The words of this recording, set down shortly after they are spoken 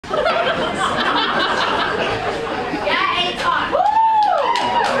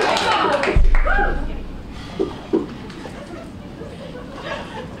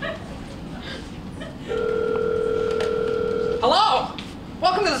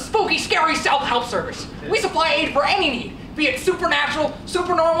spooky, scary self-help service. We supply aid for any need, be it supernatural,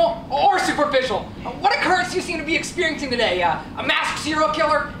 supernormal, or superficial. What occurrence do you seem to be experiencing today? A masked serial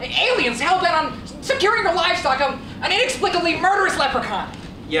killer? Aliens hell-bent on securing your livestock? An inexplicably murderous leprechaun?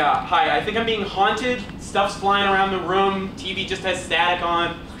 Yeah, hi, I think I'm being haunted. Stuff's flying around the room. TV just has static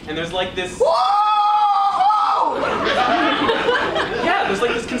on. And there's like this... Whoa! Yeah, there's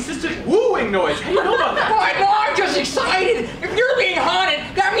like this consistent wooing noise. How do you know about that? Oh, I know, I'm just excited. If you're being haunted,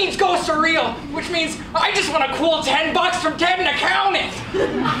 that means ghosts are real. Which means I just want a cool $10 from Ted and accountant.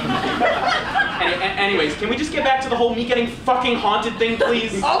 Anyways, can we just get back to the whole me getting fucking haunted thing,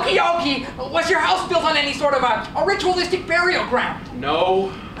 please? Okie dokie. Was your house built on any sort of a ritualistic burial ground?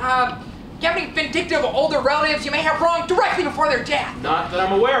 No. Do you have any vindictive older relatives you may have wronged directly before their death? Not that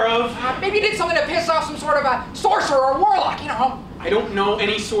I'm aware of. Maybe you did something to piss off some sort of a sorcerer or warlock, you know. I don't know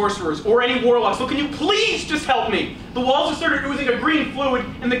any sorcerers or any warlocks, so can you please just help me? The walls have started oozing a green fluid,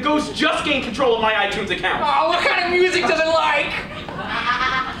 and the ghost just gained control of my iTunes account. Oh, what kind of music does it like?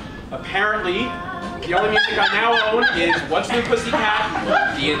 Apparently, the only music I now own is What's New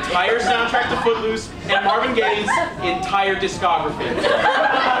Pussycat, the entire soundtrack to Footloose, and Marvin Gaye's entire discography.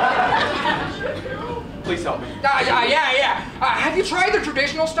 Please help me. Yeah. Have you tried the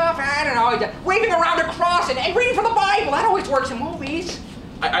traditional stuff? I don't know, waving around a cross and reading from the Bible. That always works in movies.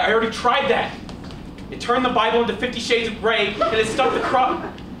 I already tried that. It turned the Bible into 50 Shades of Grey, and it stuck the cross.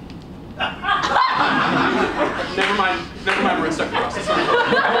 Never mind, we're in stuck the cross.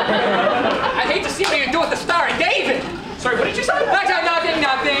 I hate to see what you do with the Star of David. Sorry, what did you say?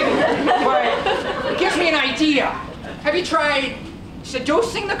 Nothing. But it gives me an idea. Have you tried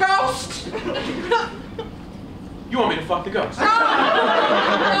seducing the ghost? You want me to fuck the ghost? No,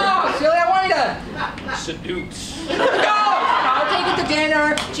 silly, I want you to seduce. the ghost. I'll take it to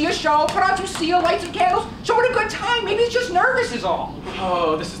dinner, see a show, put on some seal, light some candles, show it a good time. Maybe it's just nervous is all.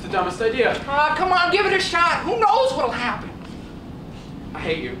 Oh, this is the dumbest idea. Come on, give it a shot. Who knows what'll happen? I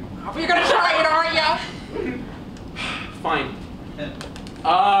hate you. But you're gonna try it, aren't you? Fine.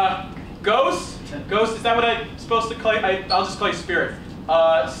 Ghost? Ghost, is that what I'm supposed to call you? I'll just call you Spirit.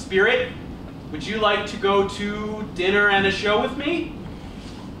 Spirit, would you like to go to dinner and a show with me?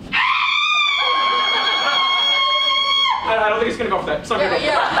 I don't think it's gonna go for that. It's not gonna go for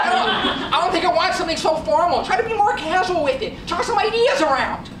that. I don't think I want something so formal. Try to be more casual with it. Toss some ideas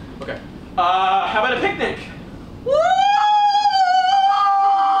around. Okay. How about a picnic? Woo!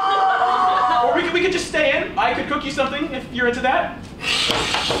 Or we could just stay in. I could cook you something if you're into that.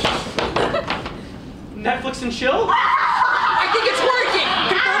 Netflix and chill? I think it's working!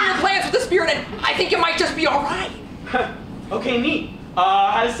 Confirm your plans with the Spirit and I think it might just be alright. Okay, neat.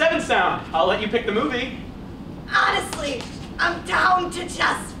 How does 7 sound? I'll let you pick the movie. Honestly, I'm down to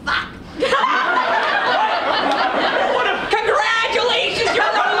just fuck. Congratulations!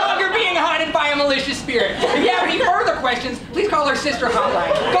 You're no longer being haunted by a malicious spirit. If you have any further questions, please call our sister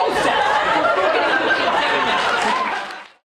hotline. Go Sex!